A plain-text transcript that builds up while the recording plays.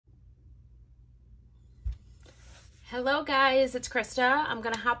Hello guys, it's Krista. I'm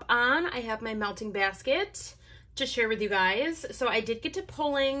gonna hop on. I have my melting basket to share with you guys. So I did get to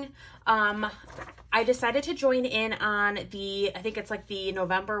pulling. I decided to join in on I think it's like the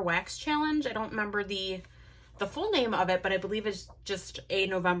November wax challenge. I don't remember the full name of it, but I believe it's just a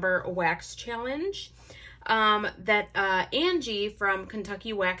November wax challenge that Angie from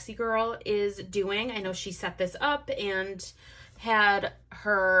Kentucky Waxy Girl is doing. I know she set this up and had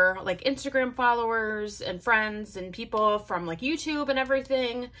her like Instagram followers and friends and people from like YouTube and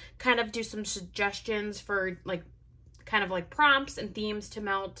everything kind of do some suggestions for like kind of like prompts and themes to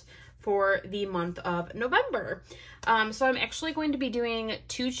melt for the month of November. So I'm actually going to be doing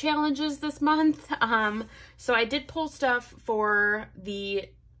 2 challenges this month. So I did pull stuff for the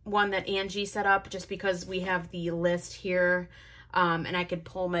one that Angie set up just because we have the list here. And I could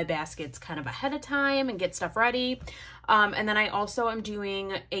pull my baskets kind of ahead of time and get stuff ready. And then I also am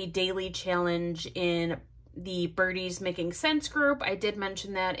doing a daily challenge in the Birdies Making Sense group. I did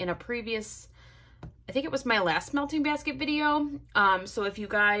mention that in a previous, I think it was my last melting basket video. So if you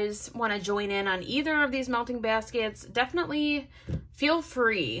guys want to join in on either of these melting baskets, definitely feel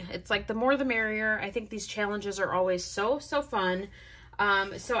free. It's like the more the merrier. I think these challenges are always so fun.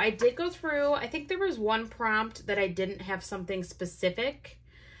 So I did go through, I think there was one prompt that I didn't have something specific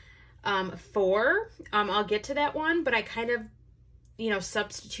for. I'll get to that one, but I kind of,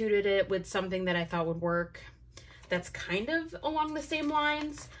 substituted it with something that I thought would work that's kind of along the same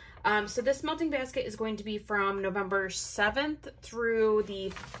lines. So this melting basket is going to be from November 7th through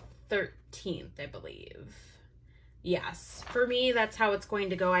the 13th, I believe. Yes, for me, that's how it's going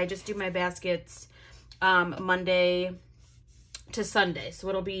to go. I just do my baskets Monday to Sunday. So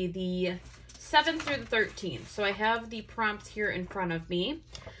it'll be the 7th through the 13th. So I have the prompts here in front of me.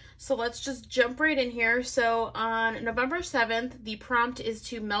 So let's just jump right in here. So on November 7th, the prompt is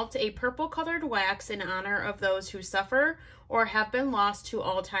to melt a purple colored wax in honor of those who suffer or have been lost to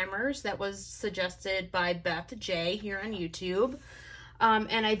Alzheimer's. That was suggested by Beth J here on YouTube.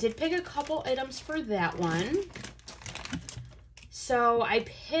 And I did pick a couple items for that one. So I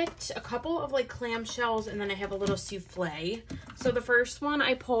picked a couple of like clamshells and then I have a little souffle. So the first one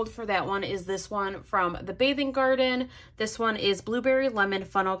I pulled for that one is this one from the Bathing Garden. This one is Blueberry Lemon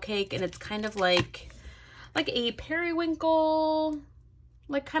Funnel Cake and it's kind of like a periwinkle,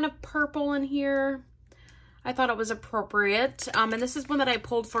 like kind of purple in here. I thought it was appropriate. And this is one that I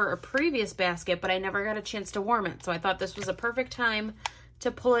pulled for a previous basket, but I never got a chance to warm it. So I thought this was a perfect time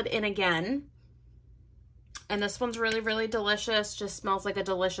to pull it in again. And this one's really delicious. Just smells like a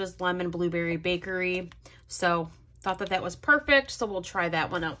delicious lemon blueberry bakery. So thought that was perfect. So we'll try that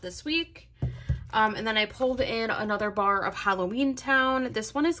one out this week. And then I pulled in another bar of Halloween Town.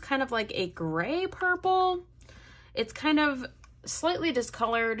 This one is kind of like a gray purple. It's kind of slightly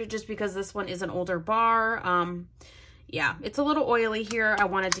discolored just because this one is an older bar. Yeah, it's a little oily here. I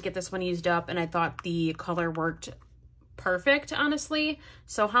wanted to get this one used up and I thought the color worked perfect, honestly.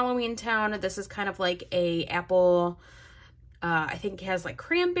 So Halloween Town, this is kind of like a apple, I think it has like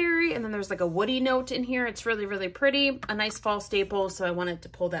cranberry, and then there's like a woody note in here. It's really pretty, a nice fall staple, so I wanted to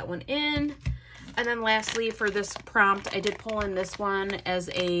pull that one in. And then lastly, for this prompt, I did pull in this one as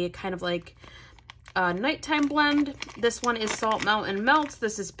a kind of like nighttime blend. This one is Salt Melt and Melt.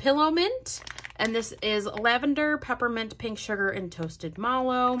 This is Pillow Mint, and this is lavender, peppermint, pink sugar, and toasted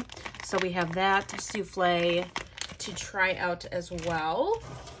mallow. So we have that souffle to try out as well.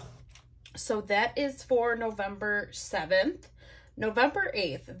 So that is for November 7th. November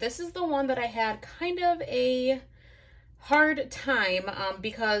 8th, this is the one that I had kind of a hard time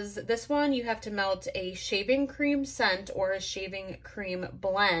because this one you have to melt a shaving cream scent or a shaving cream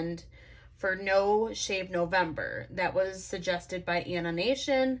blend for No Shave November. That was suggested by Anna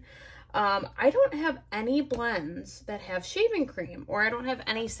Nation. I don't have any blends that have shaving cream, or I don't have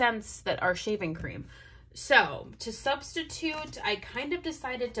any scents that are shaving cream. So to substitute, I kind of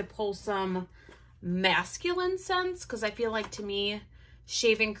decided to pull some masculine scents because I feel like to me,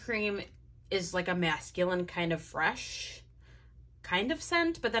 shaving cream is like a masculine kind of fresh kind of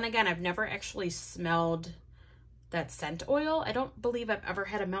scent. But then again, I've never actually smelled that scent oil. I don't believe I've ever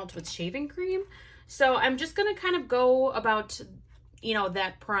had a melt with shaving cream. So I'm just going to kind of go about,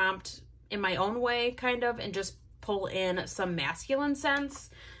 that prompt in my own way kind of, and just pull in some masculine scents.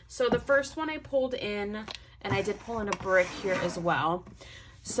 So the first one I pulled in, and I did pull in a brick here as well.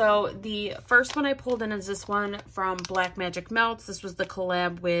 So the first one I pulled in is this one from Black Magic Melts. This was the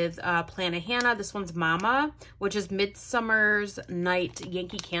collab with Planet Hannah. This one's Mama, which is Midsummer's Night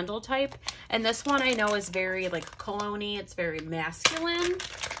Yankee Candle type. And this one I know is very like cologne-y. It's very masculine,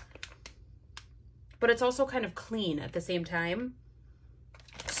 but it's also kind of clean at the same time.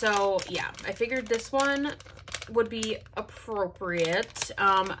 So yeah, I figured this one would be appropriate.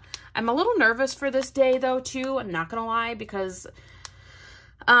 I'm a little nervous for this day though too, I'm not gonna lie, because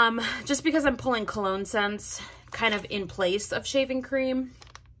just because I'm pulling cologne scents kind of in place of shaving cream.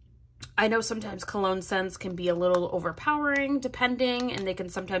 I know sometimes cologne scents can be a little overpowering depending, and they can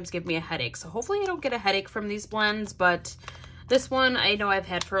sometimes give me a headache. So hopefully I don't get a headache from these blends, but this one I know I've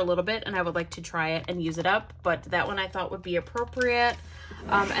had for a little bit and I would like to try it and use it up, but that one I thought would be appropriate.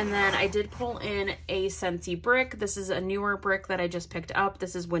 And then I did pull in a Scentsy brick. This is a newer brick that I just picked up.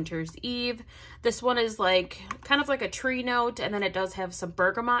 This is Winter's Eve. This one is like kind of like a tree note, and then it does have some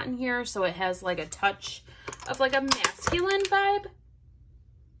bergamot in here, so it has like a touch of like a masculine vibe.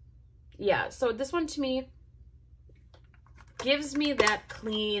 Yeah, so this one to me gives me that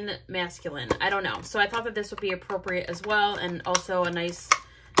clean masculine. I don't know. So I thought that this would be appropriate as well, and also a nice,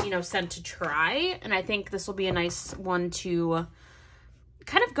 you know, scent to try. And I think this will be a nice one to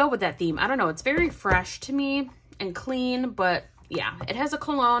kind of go with that theme. I don't know. It's very fresh to me and clean, but yeah, it has a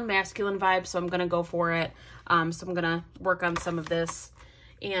cologne masculine vibe, so I'm going to go for it. So I'm going to work on some of this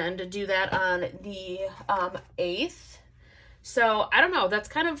and do that on the 8th. So I don't know. That's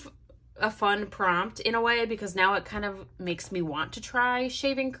kind of a fun prompt in a way, because now it kind of makes me want to try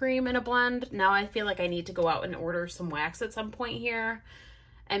shaving cream in a blend. Now I feel like I need to go out and order some wax at some point here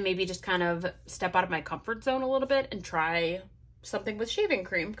and maybe just kind of step out of my comfort zone a little bit and try something with shaving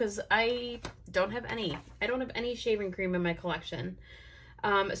cream, because I don't have any shaving cream in my collection.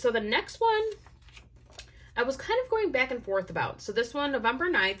 So the next one I was kind of going back and forth about. So this one, November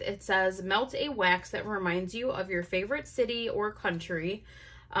 9th, it says melt a wax that reminds you of your favorite city or country.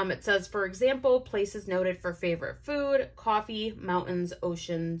 It says, for example, places noted for favorite food, coffee, mountains,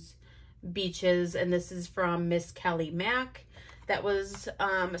 oceans, beaches. And this is from Miss Kelly Mack. That was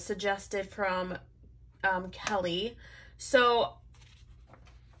suggested from Kelly. So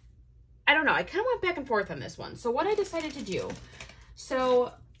I don't know. I kind of went back and forth on this one. So what I decided to do.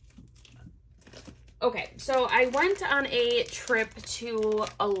 So, okay. So I went on a trip to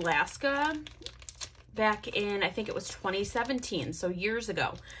Alaska back in, I think it was 2017, so years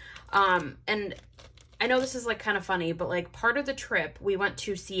ago. And I know this is like kind of funny, but like part of the trip, we went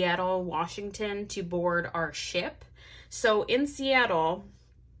to Seattle, Washington to board our ship. So in Seattle,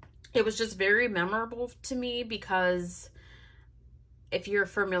 it was just very memorable to me because if you're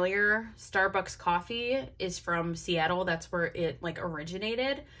familiar, Starbucks coffee is from Seattle. That's where it like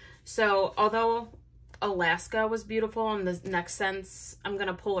originated. So although Alaska was beautiful, in the next sense I'm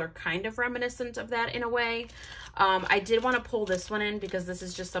gonna pull are kind of reminiscent of that in a way. I did want to pull this one in because this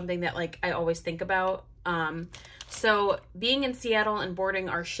is just something that like I always think about. So being in Seattle and boarding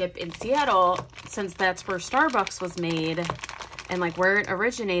our ship in Seattle, since that's where Starbucks was made and like where it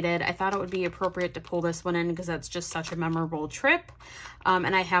originated, I thought it would be appropriate to pull this one in because that's just such a memorable trip.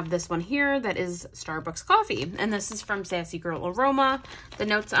 And I have this one here that is Starbucks coffee, and this is from Sassy Girl Aroma. The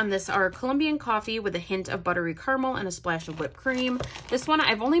notes on this are Colombian coffee with a hint of buttery caramel and a splash of whipped cream. This one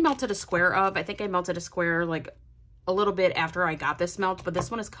I've only melted a square of. I think I melted a square like a little bit after I got this melt, but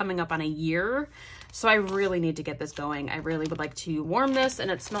this one is coming up on a year, so I really need to get this going. I really would like to warm this, and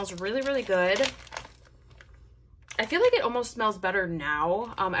it smells really, really good. I feel like it almost smells better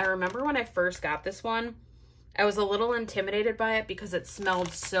now. I remember when I first got this one, I was a little intimidated by it because it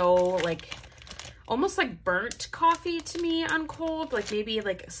smelled so like almost like burnt coffee to me on cold, like maybe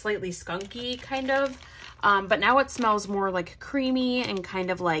like slightly skunky kind of. But now it smells more like creamy and kind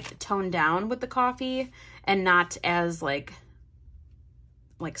of like toned down with the coffee and not as like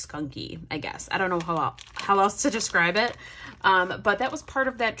skunky, I guess. I don't know how else to describe it. But that was part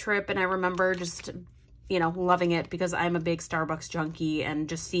of that trip, and I remember just, you know, loving it because I'm a big Starbucks junkie, and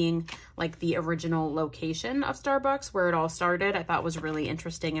just seeing like the original location of Starbucks where it all started, I thought was really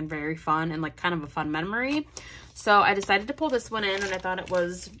interesting and very fun and like kind of a fun memory. So I decided to pull this one in, and I thought it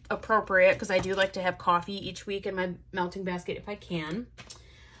was appropriate because I do like to have coffee each week in my melting basket if I can.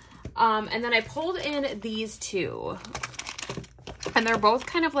 And then I pulled in these two, and they're both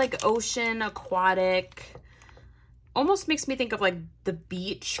kind of like ocean aquatic. Almost makes me think of like the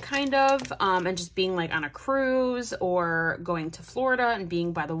beach kind of, and just being like on a cruise or going to Florida and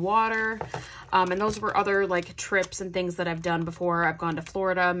being by the water. And those were other like trips and things that I've done before. I've gone to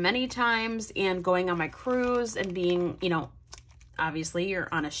Florida many times, and going on my cruise and being, you know, obviously you're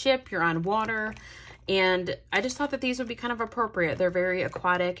on a ship, you're on water. And I just thought that these would be kind of appropriate. They're very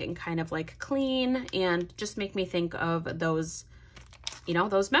aquatic and kind of like clean, and just make me think of those, you know,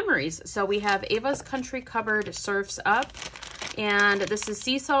 those memories. So we have Ava's Country Cupboard Surfs Up, and this is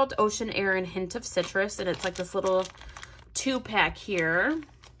sea salt, ocean air, and hint of citrus, and it's like this little 2-pack here.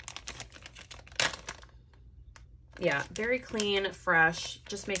 Yeah, very clean, fresh.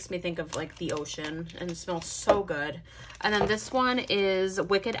 Just makes me think of like the ocean, and it smells so good. And then this one is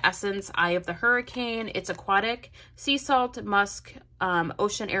Wicked Essence Eye of the Hurricane. It's aquatic, sea salt, musk,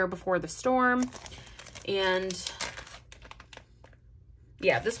 ocean air before the storm. And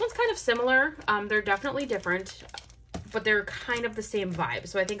yeah, this one's kind of similar. They're definitely different, but they're kind of the same vibe.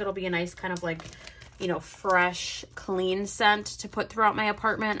 So I think it'll be a nice kind of like, you know, fresh, clean scent to put throughout my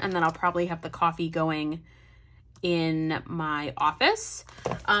apartment. And then I'll probably have the coffee going in my office.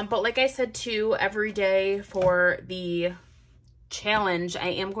 But like I said too, every day for the challenge, I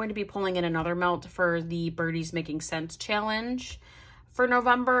am going to be pulling in another melt for the Birdies Making Sense challenge for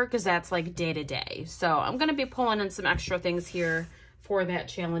November, because that's like day to day. So I'm going to be pulling in some extra things here for that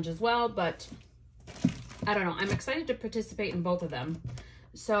challenge as well, but I don't know. I'm excited to participate in both of them.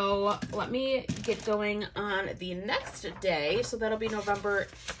 So let me get going on the next day. So that'll be November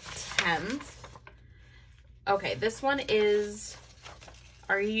 10th. Okay, this one is,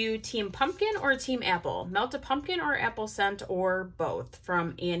 are you team pumpkin or team apple? Melt a pumpkin or apple scent or both,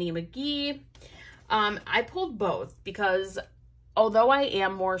 from Annie McGee. I pulled both because although I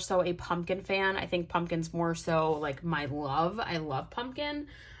am more so a pumpkin fan, I think pumpkin's more so like my love. I love pumpkin.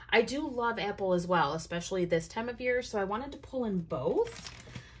 I do love apple as well, especially this time of year. So I wanted to pull in both.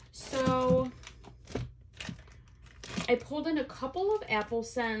 So I pulled in a couple of apple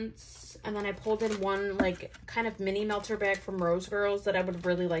scents, and then I pulled in one like kind of mini melter bag from Rose Girls that I would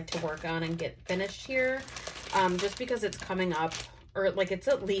really like to work on and get finished here. Just because it's coming up, or like it's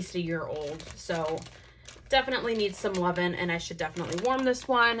at least a year old. So definitely needs some loving, and I should definitely warm this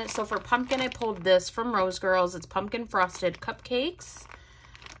one. So for pumpkin, I pulled this from Rose Girls. It's pumpkin frosted cupcakes.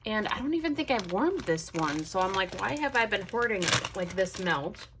 And I don't even think I've warmed this one. So I'm like, why have I been hoarding like this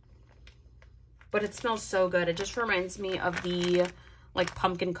melt? But it smells so good. It just reminds me of the like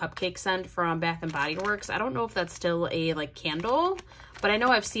pumpkin cupcake scent from Bath and Body Works. I don't know if that's still a like candle, but I know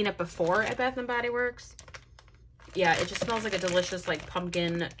I've seen it before at Bath and Body Works. Yeah, it just smells like a delicious like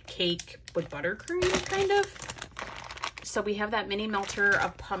pumpkin cake with buttercream kind of. So we have that mini melter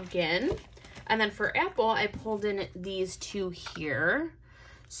of pumpkin. And then for apple, I pulled in these two here.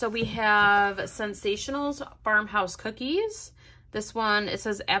 So we have Sensationals Farmhouse Cookies. This one, it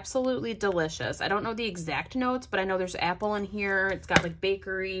says absolutely delicious. I don't know the exact notes, but I know there's apple in here. It's got like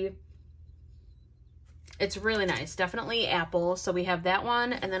bakery. It's really nice. Definitely apple. So we have that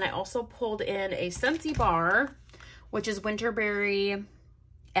one. And then I also pulled in a Scentsy bar, which is Winterberry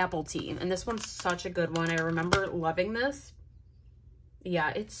Apple Tea. And this one's such a good one. I remember loving this. Yeah,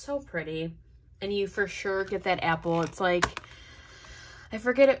 it's so pretty. And you for sure get that apple. It's like, I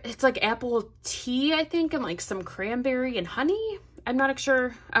forget it. It's like apple tea, I think, and like some cranberry and honey. I'm not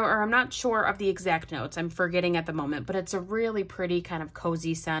sure, or I'm not sure of the exact notes. I'm forgetting at the moment, but it's a really pretty kind of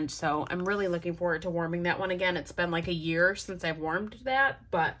cozy scent. So I'm really looking forward to warming that one again. It's been like a year since I've warmed that,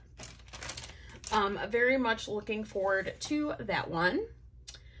 but very much looking forward to that one.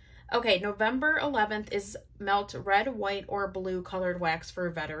 Okay, November 11th is Melt Red, White, or Blue Colored Wax for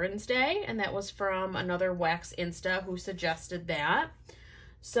Veterans Day. And that was from another Wax Insta who suggested that.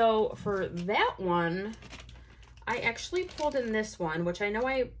 So for that one, I actually pulled in this one, which I know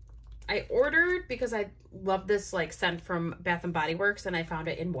I ordered because I love this like scent from Bath and Body Works, and I found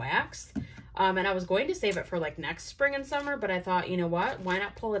it in wax. And I was going to save it for like next spring and summer, but I thought, you know what, why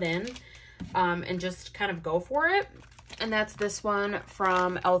not pull it in and just kind of go for it. And that's this one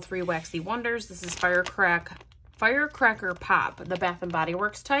from L3 Waxy Wonders. This is Firecracker Pop, the Bath and Body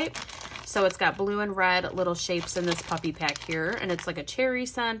Works type. So it's got blue and red little shapes in this puppy pack here. And it's like a cherry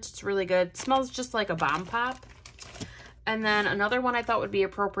scent. It's really good. It smells just like a bomb pop. And then another one I thought would be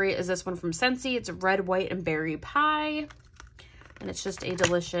appropriate is this one from Scentsy. It's Red, White, and Berry Pie. And it's just a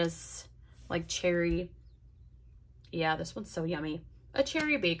delicious like cherry. Yeah, this one's so yummy. A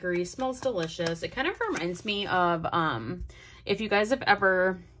cherry bakery. Smells delicious. It kind of reminds me of if you guys have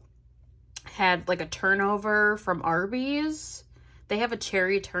ever had like a turnover from Arby's. They have a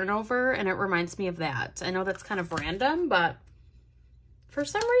cherry turnover, and it reminds me of that. I know that's kind of random, but for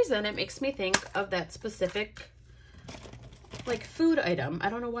some reason it makes me think of that specific like food item. I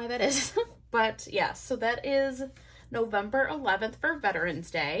don't know why that is. But yeah, so that is November 11th for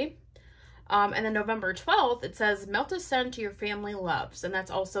Veterans Day. And then November 12th, it says melt a scent your family loves. And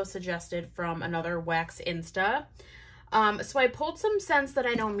that's also suggested from another Wax Insta. So I pulled some scents that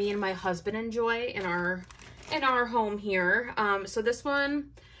I know me and my husband enjoy in our home here. So this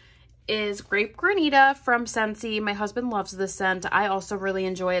one is Grape Granita from Scentsy. My husband loves this scent. I also really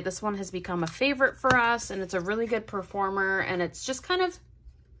enjoy it. This one has become a favorite for us, and it's a really good performer, and it's just kind of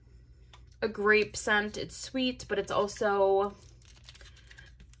a grape scent. It's sweet, but it's also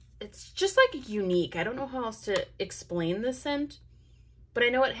it's just like unique. I don't know how else to explain this scent, but I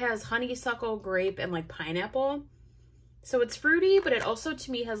know it has honeysuckle, grape, and like pineapple. So it's fruity, but it also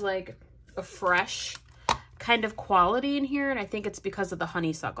to me has like a fresh kind of quality in here, and I think it's because of the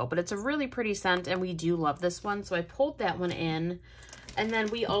honeysuckle, but it's a really pretty scent, and we do love this one, so I pulled that one in. And then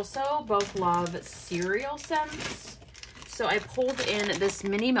we also both love cereal scents, so I pulled in this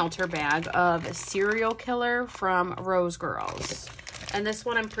mini melter bag of Cereal Killer from Rose Girls, and this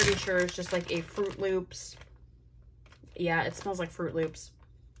one I'm pretty sure is just like a Fruit Loops. Yeah, it smells like Fruit Loops.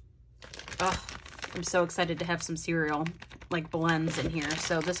 Ugh, I'm so excited to have some cereal like blends in here.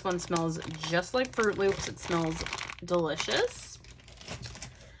 So this one smells just like Fruit Loops. It smells delicious.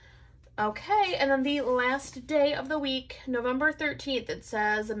 Okay, and then the last day of the week, November 13th, it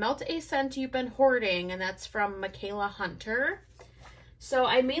says, melt a scent you've been hoarding, and that's from Michaela Hunter. So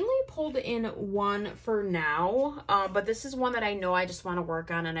I mainly pulled in one for now, but this is one that I know I just want to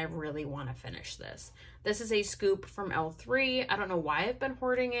work on, and I really want to finish this. This is a scoop from L3. I don't know why I've been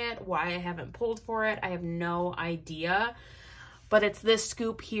hoarding it, why I haven't pulled for it. I have no idea. But it's this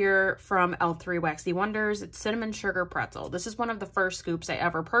scoop here from L3 Waxy Wonders. It's Cinnamon Sugar Pretzel. This is one of the first scoops I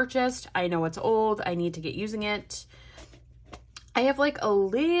ever purchased. I know it's old. I need to get using it. I have like a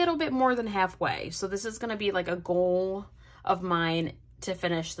little bit more than halfway. So this is going to be like a goal of mine to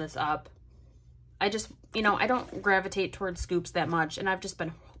finish this up. I just, you know, I don't gravitate towards scoops that much, and I've just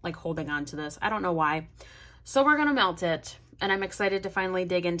been like holding on to this. I don't know why. So we're going to melt it. And I'm excited to finally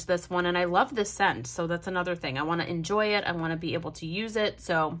dig into this one. And I love this scent. So that's another thing. I want to enjoy it. I want to be able to use it.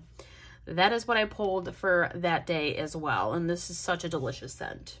 So that is what I pulled for that day as well. And this is such a delicious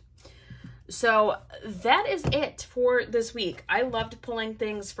scent. So that is it for this week. I loved pulling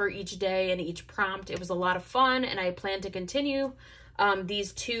things for each day and each prompt. It was a lot of fun. And I plan to continue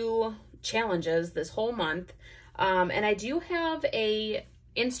these 2 challenges this whole month. And I do have a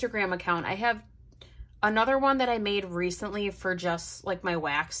Instagram account. I have another one that I made recently for just like my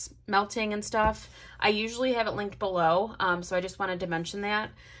wax melting and stuff. I usually have it linked below, so I just wanted to mention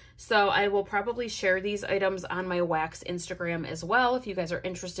that. So I will probably share these items on my wax Instagram as well if you guys are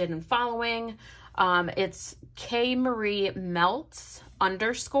interested in following. It's KMarieMelts_,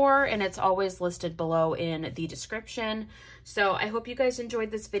 and it's always listed below in the description. So I hope you guys enjoyed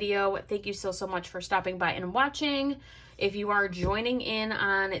this video. Thank you so much for stopping by and watching. If you are joining in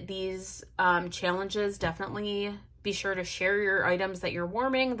on these challenges, definitely be sure to share your items that you're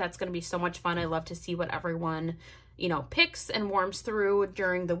warming. That's going to be so much fun. I love to see what everyone, you know, picks and warms through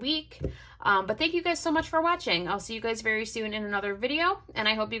during the week. But thank you guys so much for watching. I'll see you guys very soon in another video, and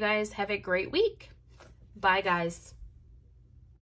I hope you guys have a great week. Bye, guys.